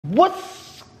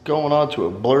What's going on to a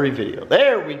blurry video?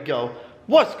 There we go.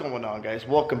 What's going on, guys?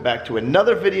 Welcome back to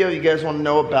another video. You guys want to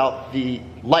know about the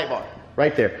light bar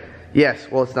right there? Yes,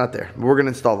 well, it's not there. We're gonna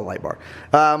install the light bar.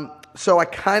 So I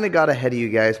kind of got ahead of you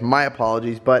guys. My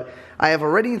apologies, but I have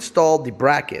already installed the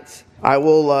brackets. I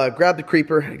will grab the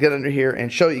creeper, get under here,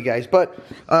 and show you guys. But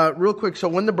real quick, so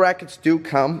when the brackets do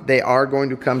come, they are going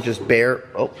to come just bare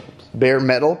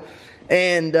metal.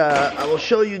 And I will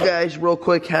show you guys real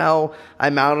quick how I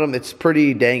mounted them. It's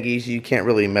pretty dang easy. You can't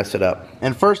really mess it up.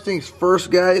 And first things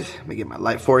first, guys, let me get my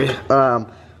light for you.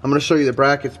 I'm going to show you the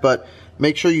brackets, but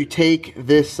make sure you take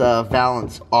this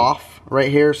valance off right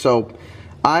here. So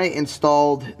I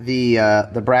installed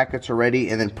the brackets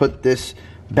already and then put this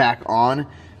back on.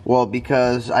 Well,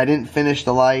 because I didn't finish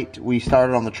the light, we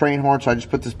started on the train horn, so I just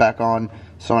put this back on.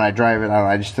 So when I drive it,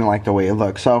 I just didn't like the way it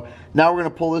looks. So now we're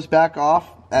going to pull this back off.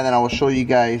 And then I will show you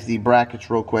guys the brackets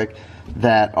real quick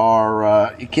that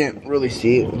are, you can't really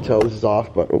see it until this is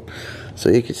off, but so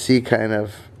you can see kind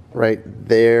of right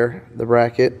there, the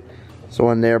bracket. So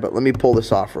in there, but let me pull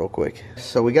this off real quick.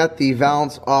 So we got the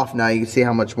valance off now. You can see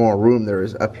how much more room there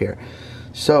is up here.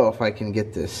 So if I can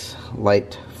get this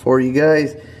light for you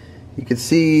guys, you can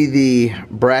see the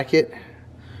bracket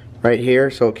right here.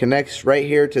 So it connects right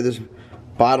here to this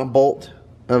bottom bolt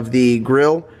of the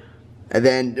grill. And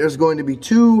then there's going to be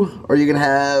two, or you're going to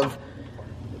have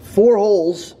 4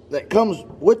 holes that comes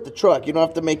with the truck. You don't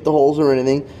have to make the holes or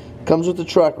anything. It comes with the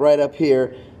truck right up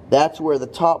here. That's where the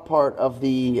top part of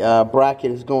the bracket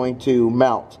is going to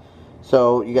mount.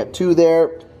 So you got 2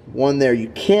 there, 1 there. You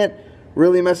can't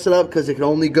really mess it up because it can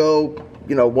only go,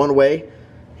 you know, one way.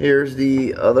 Here's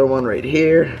the other one right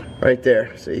here, right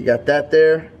there. So you got that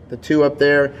there, the 2 up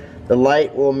there. The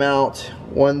light will mount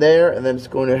 1 there, and then it's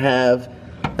going to have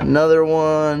another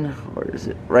one, where is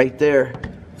it? Right there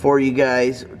for you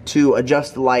guys to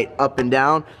adjust the light up and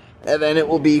down, and then it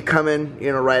will be coming,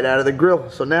 you know, right out of the grill.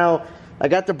 So now I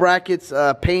got the brackets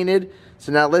painted.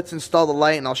 So now let's install the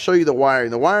light, and I'll show you the wiring.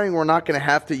 The wiring, we're not going to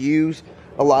have to use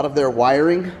a lot of their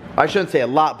wiring. I shouldn't say a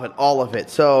lot, but all of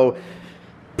it. So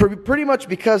pretty much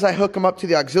because I hook them up to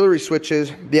the auxiliary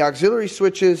switches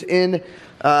in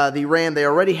the Ram, they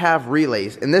already have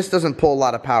relays, and this doesn't pull a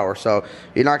lot of power, so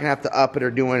you're not going to have to up it or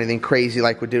do anything crazy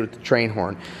like we did with the train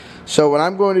horn. So what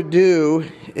I'm going to do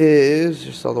is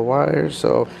just all the wires.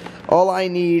 So all I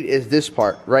need is this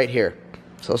part right here.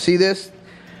 So see this?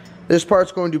 This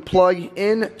part's going to plug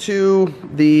into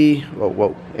the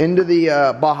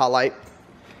Baja light,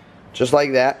 just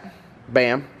like that.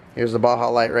 Bam! Here's the Baja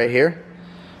light right here.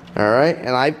 All right,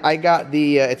 and I got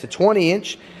the it's a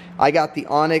 20-inch. I got the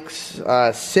Onyx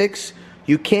 6.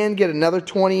 You can get another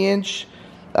 20-inch,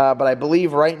 but I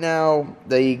believe right now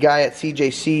the guy at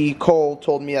CJC, Cole,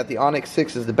 told me that the Onyx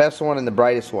 6 is the best one and the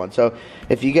brightest one. So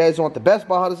if you guys want the best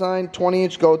Baja design,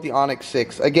 20-inch, go with the Onyx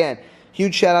 6. Again,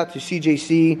 huge shout out to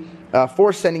CJC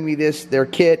for sending me their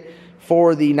kit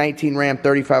for the 19 Ram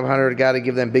 3500. Got to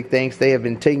give them big thanks. They have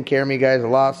been taking care of me guys a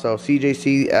lot. So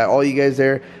CJC, all you guys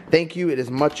there, thank you. It is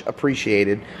much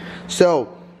appreciated.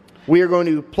 So we are going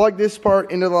to plug this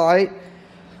part into the light.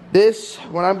 This,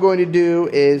 what I'm going to do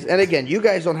is, and again, you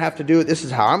guys don't have to do it. This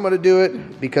is how I'm going to do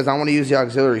it because I want to use the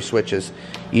auxiliary switches.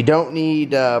 You don't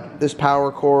need this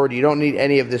power cord. You don't need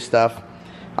any of this stuff.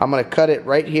 I'm going to cut it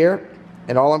right here,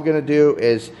 and all I'm going to do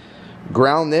is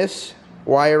ground this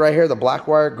wire right here, the black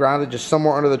wire, grounded just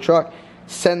somewhere under the truck.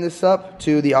 Send this up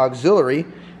to the auxiliary,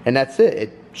 and that's it.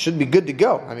 It should be good to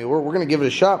go. I mean, we're going to give it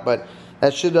a shot, but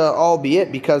that should all be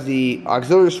it because the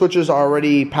auxiliary switches are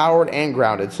already powered and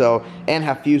grounded, so, and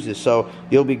have fuses, so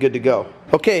you'll be good to go.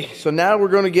 Okay, so now we're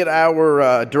going to get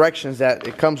our directions that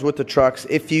it comes with the trucks.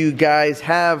 If you guys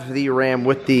have the Ram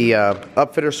with the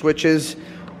upfitter switches,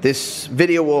 this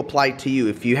video will apply to you.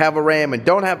 If you have a Ram and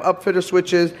don't have upfitter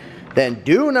switches, then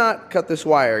do not cut this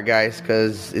wire, guys,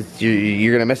 because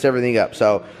you're going to mess everything up.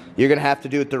 So you're going to have to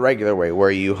do it the regular way,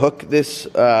 where you hook this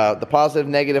the positive,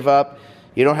 negative up.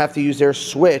 You don't have to use their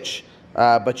switch,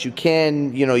 but you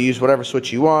can, you know, use whatever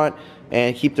switch you want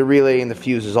and keep the relay and the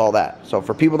fuses, all that. So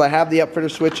for people that have the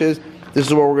upfitter switches, this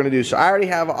is what we're going to do. So I already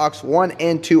have aux 1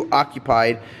 and 2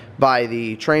 occupied by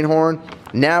the train horn.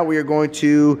 Now we are going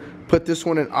to put this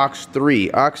one in aux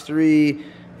 3. Aux 3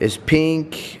 is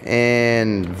pink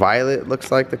and violet, looks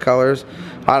like the colors.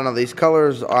 I don't know, these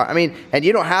colors are, I mean, and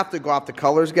you don't have to go off the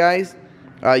colors, guys.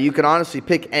 You can honestly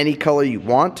pick any color you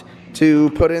want to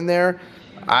put in there.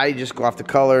 I just go off the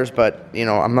colors, but you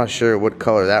know, I'm not sure what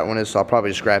color that one is, so I'll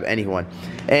probably just grab any one.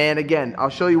 And again,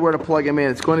 I'll show you where to plug them in.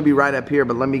 It's going to be right up here,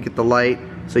 but let me get the light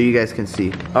so you guys can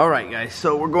see. All right, guys,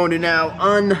 so we're going to now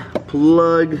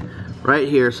unplug right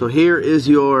here. So here is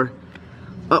your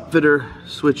upfitter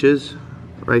switches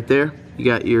right there. You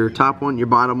got your top one, your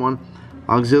bottom one.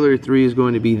 Auxiliary 3 is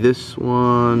going to be this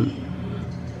one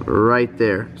right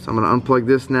there. So I'm going to unplug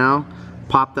this now,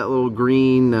 pop that little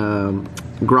green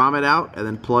grommet out, and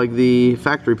then plug the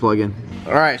factory plug in.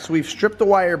 Alright, so we've stripped the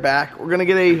wire back. We're going to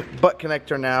get a butt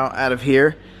connector now out of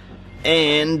here.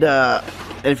 And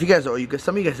if you guys,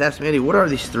 some of you guys asked me, Andy, what are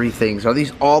these three things? Are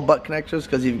these all butt connectors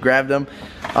because you've grabbed them?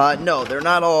 No, they're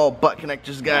not all butt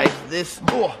connectors, guys.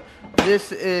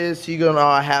 This is, you're going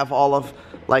to have all of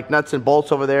like nuts and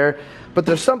bolts over there. But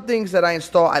there's some things that I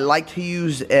install. I like to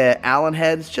use Allen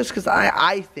heads just because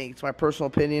I think, it's my personal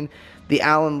opinion, the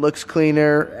Allen looks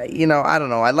cleaner. You know, I don't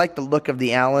know. I like the look of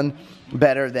the Allen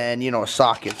better than, you know, a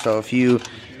socket. So if you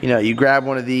grab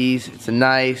one of these, it's a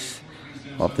nice,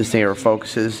 well, if this thing ever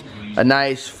focuses, a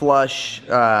nice flush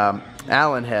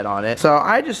Allen head on it. So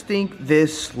I just think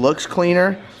this looks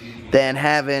cleaner than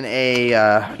having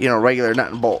a, you know, regular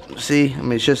nut and bolt. See, I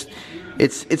mean, it's just,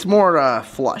 it's more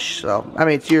flush. So I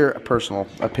mean, it's your personal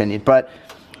opinion, but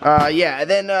yeah. And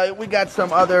then we got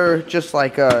some other just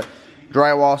like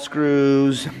drywall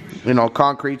screws, you know,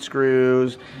 concrete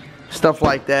screws, stuff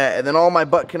like that. And then all my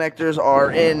butt connectors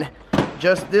are in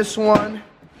just this one,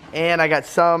 and I got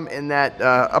some in that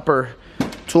upper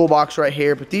toolbox right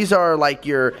here. But these are like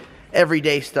your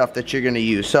everyday stuff that you're going to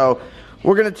use. So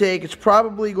we're going to take, it's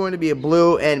probably going to be a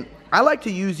blue, and I like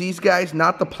to use these guys,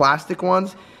 not the plastic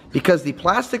ones, because the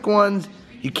plastic ones,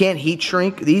 you can't heat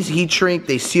shrink. These heat shrink,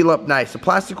 they seal up nice. The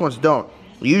plastic ones don't.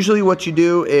 Usually what you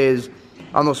do is,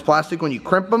 on those plastic, when you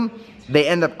crimp them, they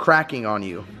end up cracking on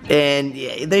you. And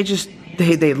they just,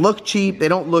 they look cheap, they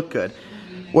don't look good.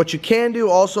 What you can do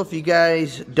also, if you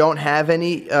guys don't have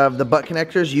any of the butt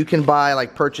connectors, you can buy,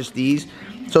 like, purchase these.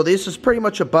 So this is pretty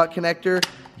much a butt connector,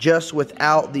 just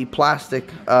without the plastic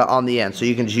on the end. So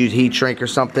you can just use heat shrink or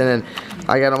something, and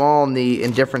I got them all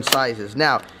in different sizes.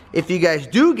 Now, if you guys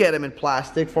do get them in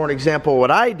plastic, for an example, what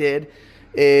I did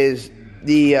is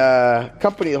the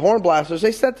company, the Horn Blasters,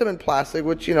 they sent them in plastic,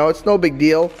 which, you know, it's no big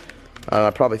deal.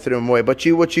 I probably threw them away. But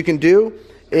what you can do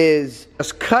is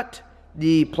just cut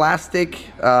the plastic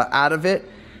out of it.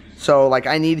 So, like,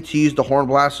 I needed to use the Horn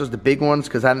Blasters, the big ones,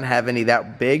 because I didn't have any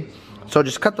that big. So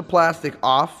just cut the plastic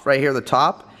off right here at the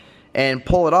top and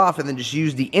pull it off, and then just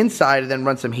use the inside and then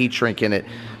run some heat shrink in it.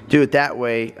 Do it that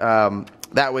way.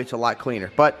 That way it's a lot cleaner.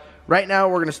 But right now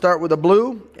we're going to start with a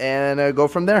blue and go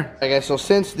from there. Okay, guys, so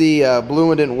since the blue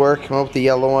one didn't work, come up with the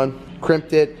yellow one,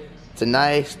 crimped it. It's a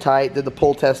nice, tight, did the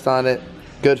pull test on it.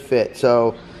 Good fit.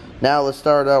 So now let's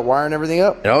start wiring everything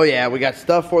up. Oh yeah, we got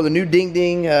stuff for the new Ding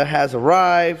Ding has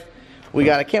arrived. We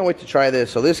got, I can't wait to try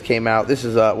this. So this came out. This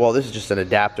is, well, this is just an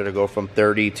adapter to go from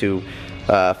 30 to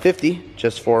 50,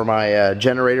 just for my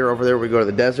generator over there. We go to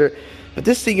the desert. But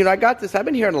this thing, you know, I got this. I've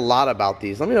been hearing a lot about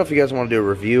these. Let me know if you guys want to do a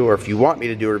review, or if you want me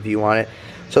to do a review on it.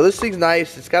 So this thing's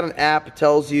nice. It's got an app. It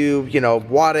tells you, you know,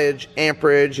 wattage,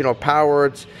 amperage, you know, power.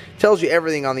 It tells you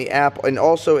everything on the app. And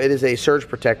also it is a surge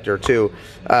protector too.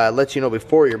 Lets you know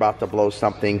before you're about to blow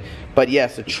something. But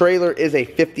yes, the trailer is a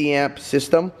 50 amp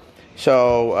system.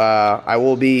 So I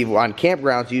will be on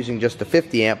campgrounds using just the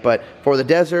 50 amp. But for the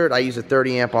desert, I use a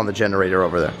 30 amp on the generator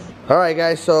over there. Alright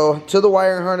guys, so to the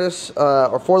wiring harness,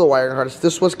 or for the wiring harness,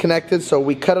 this was connected, so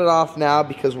we cut it off now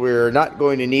because we're not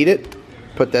going to need it.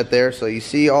 Put that there, so you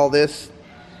see all this,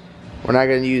 we're not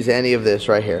going to use any of this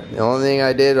right here. The only thing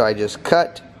I did, I just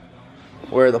cut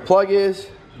where the plug is,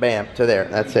 bam, to there,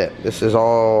 that's it. This is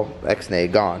all X-nay,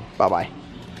 gone, bye-bye.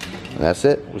 And that's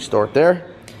it, we store it there.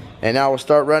 And now we'll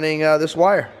start running this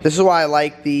wire. This is why I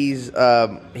like these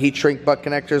heat shrink butt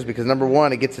connectors, because number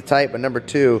one, it gets it tight, but number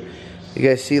two, you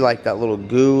guys see like that little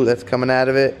goo that's coming out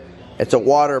of it? It's a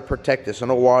water protector, so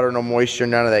no water, no moisture,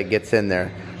 none of that gets in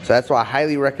there. So that's why I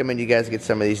highly recommend you guys get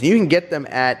some of these. You can get them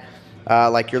at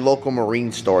like your local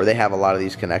marine store. They have a lot of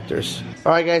these connectors.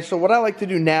 Alright guys, so what I like to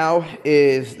do now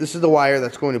is, this is the wire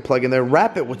that's going to plug in there.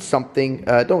 Wrap it with something.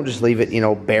 Don't just leave it, you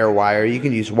know, bare wire. You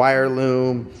can use wire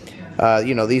loom.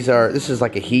 You know, this is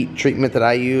like a heat treatment that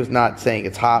I use. Not saying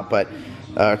it's hot, but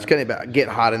it's going to get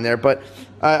hot in there. But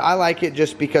I like it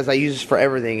just because I use this for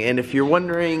everything. And if you're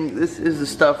wondering, this is the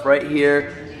stuff right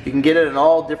here. You can get it in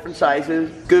all different sizes.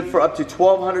 Good for up to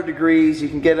 1200 degrees. You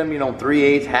can get them, you know,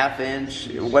 3/8, ½ inch,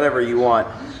 whatever you want.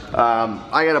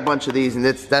 I got a bunch of these, and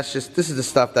this is the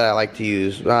stuff that I like to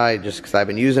use. Because I've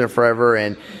been using it forever,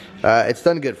 and it's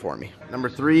done good for me. Number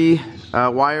 3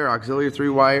 wire, auxiliary 3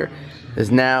 wire, is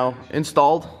now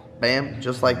installed. Bam,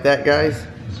 just like that, guys,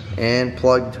 and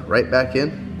plugged right back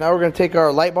in. Now we're gonna take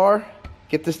our light bar,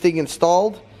 get this thing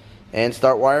installed, and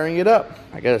start wiring it up.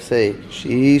 I gotta say,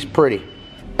 she's pretty.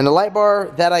 And the light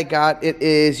bar that I got, it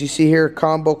is, you see here,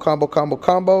 combo, combo, combo,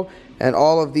 combo. And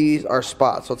all of these are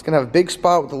spots. So it's gonna have a big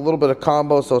spot with a little bit of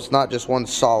combo, so it's not just one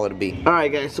solid beam. All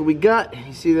right, guys, so we got,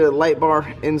 you see the light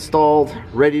bar installed,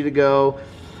 ready to go.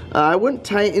 I wouldn't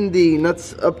tighten the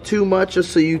nuts up too much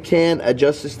just so you can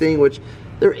adjust this thing, which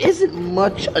there isn't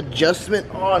much adjustment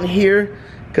on here,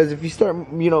 because if you start,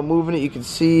 you know, moving it, you can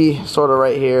see sort of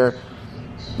right here,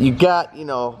 you got, you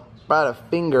know, about a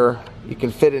finger you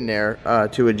can fit in there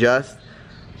to adjust,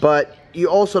 but you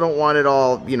also don't want it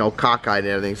all, you know, cockeyed and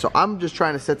everything. So I'm just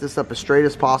trying to set this up as straight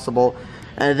as possible,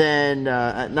 and then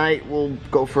at night we'll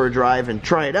go for a drive and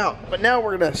try it out. But now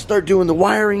we're gonna start doing the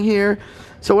wiring here.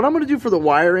 So what I'm gonna do for the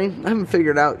wiring, I haven't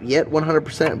figured out yet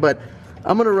 100%, but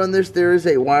I'm gonna run this. There is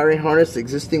a wiring harness,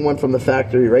 existing one from the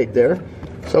factory right there.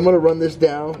 So I'm gonna run this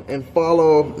down and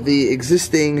follow the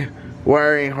existing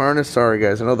wiring harness. Sorry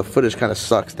guys, I know the footage kind of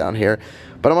sucks down here,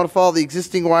 but I'm gonna follow the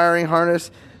existing wiring harness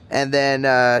and then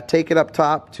take it up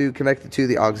top to connect it to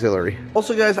the auxiliary.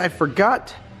 Also guys, I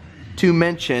forgot to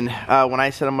mention when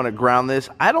I said I'm gonna ground this,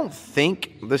 I don't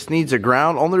think this needs a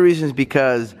ground. Only reason is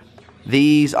because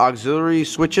these auxiliary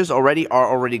switches are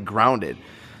already grounded.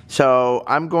 So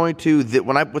I'm going to,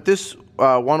 with this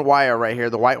one wire right here,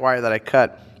 the white wire that I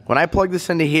cut, when I plug this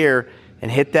into here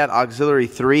and hit that auxiliary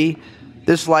 3,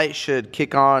 this light should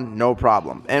kick on no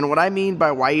problem. And what I mean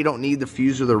by why you don't need the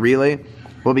fuse or the relay,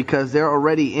 well, because they're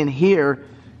already in here,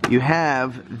 you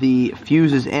have the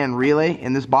fuses and relay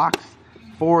in this box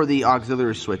for the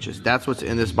auxiliary switches. That's what's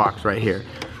in this box right here.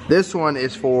 This one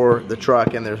is for the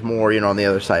truck, and there's more, you know, on the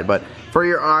other side. But for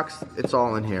your aux, it's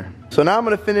all in here. So now I'm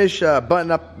gonna finish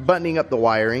buttoning up the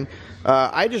wiring.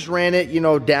 I just ran it, you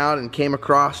know, down and came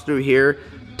across through here,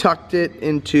 tucked it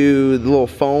into the little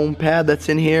foam pad that's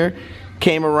in here,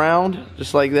 came around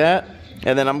just like that,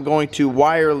 and then I'm going to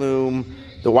wire loom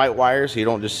the white wire so you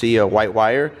don't just see a white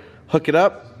wire, hook it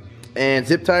up and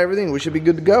zip tie everything. We should be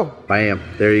good to go. Bam,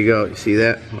 there you go. You see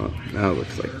that? Well, now it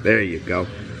looks like, there you go.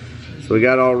 So we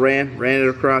got all ran it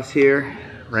across here,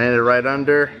 ran it right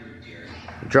under,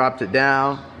 dropped it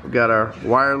down. We got our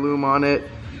wire loom on it.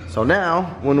 So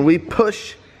now when we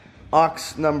push aux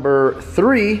number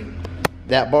 3,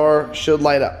 that bar should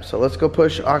light up. So let's go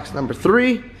push aux number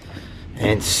 3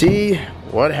 and see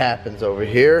what happens over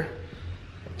here.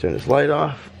 Turn this light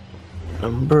off.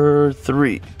 Number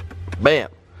 3. Bam.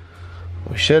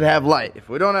 We should have light. If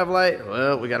we don't have light,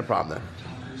 well, we got a problem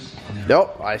then.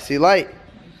 Nope, I see light.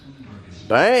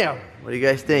 Bam. What do you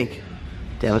guys think?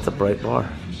 Damn, it's a bright bar.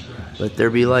 Let there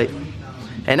be light.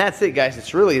 And that's it, guys.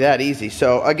 It's really that easy.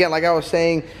 So again, like I was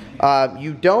saying,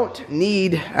 you don't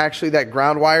need actually that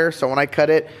ground wire. So when I cut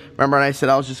it, remember when I said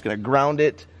I was just gonna ground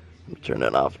it, let me turn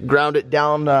it off, ground it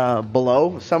down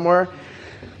below somewhere.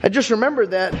 I just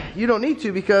remembered that you don't need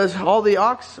to, because all the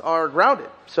aux are grounded.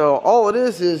 So all it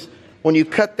is when you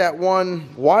cut that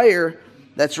one wire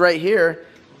that's right here,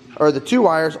 or the 2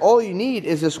 wires, all you need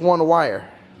is this one wire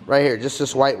right here, just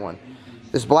this white one.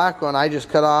 This black one I just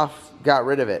cut off, got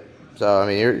rid of it. So I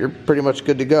mean, you're pretty much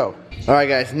good to go. All right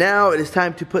guys, now it is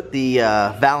time to put the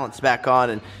valance back on.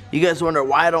 And you guys wonder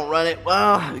why I don't run it?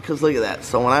 Well, because look at that.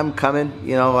 So when I'm coming,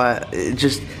 you know, it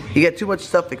just, you get too much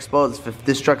stuff exposed. If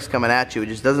this truck's coming at you, it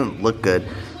just doesn't look good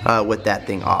with that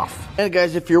thing off. And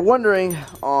guys, if you're wondering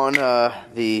on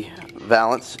the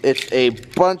valance, it's a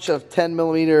bunch of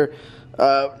 10mm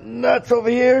nuts over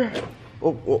here.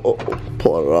 Oh,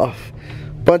 pull it off.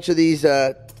 Bunch of these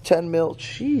 10 mil.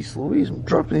 Jeez Louise, I'm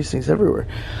dropping these things everywhere.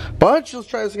 Let's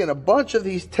try this again. A bunch of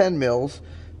these 10 mils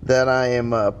that I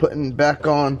am putting back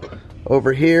on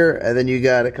over here, and then you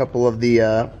got a couple of the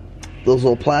those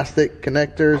little plastic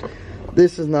connectors.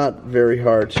 This is not very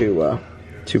hard to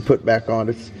put back on.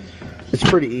 It's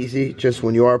pretty easy. Just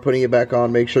when you are putting it back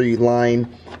on, make sure you line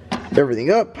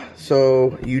everything up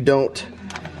so you don't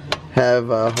have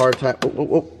a hard time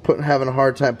having a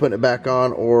hard time putting it back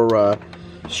on, or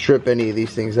strip any of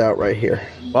these things out right here.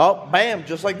 Well, bam,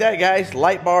 just like that, guys.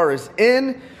 Light bar is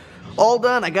in, all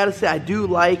done. I gotta say, I do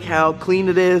like how clean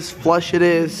it is, flush it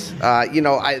is. You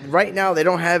know, right now they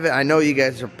don't have it. I know you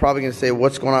guys are probably gonna say,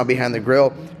 what's going on behind the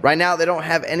grill? Right now they don't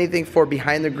have anything for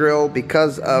behind the grill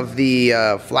because of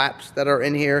the flaps that are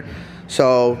in here.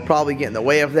 So probably get in the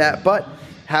way of that. But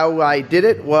how I did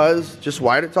it was just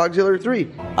wired it to auxiliary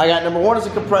 3. I got number 1 is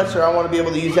a compressor. I want to be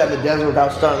able to use that in the desert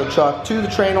without starting the truck. 2, the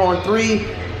train horn. 3,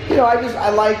 you know, I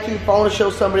like to, if I want to show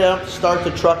somebody I don't have to start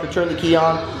the truck or turn the key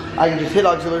on, I can just hit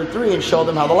auxiliary 3 and show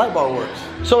them how the light bar works.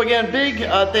 So again, big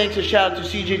thanks and shout out to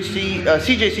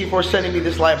CJC for sending me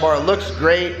this light bar. It looks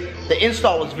great. The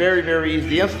install was very, very easy.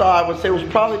 The install, I would say, was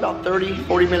probably about 30,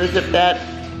 40 minutes, if that.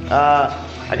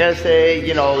 I gotta say,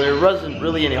 you know, there wasn't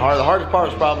really any hard. The hardest part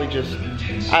was probably just,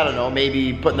 I don't know,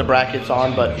 maybe putting the brackets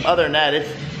on, but other than that,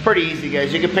 it's pretty easy,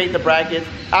 guys. You can paint the brackets.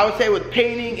 I would say with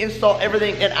painting, install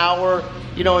everything an hour,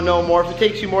 you know, no more. If it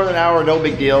takes you more than an hour, no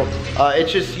big deal.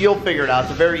 It's just, you'll figure it out.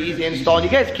 It's a very easy install. And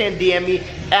you guys can DM me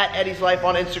at Eddie's Life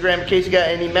on Instagram in case you got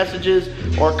any messages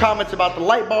or comments about the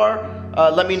light bar.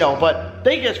 Let me know. But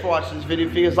thank you guys for watching this video.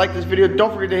 If you guys like this video,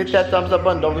 don't forget to hit that thumbs up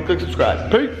button. Don't forget to click subscribe.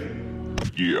 Peace.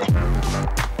 Yeah.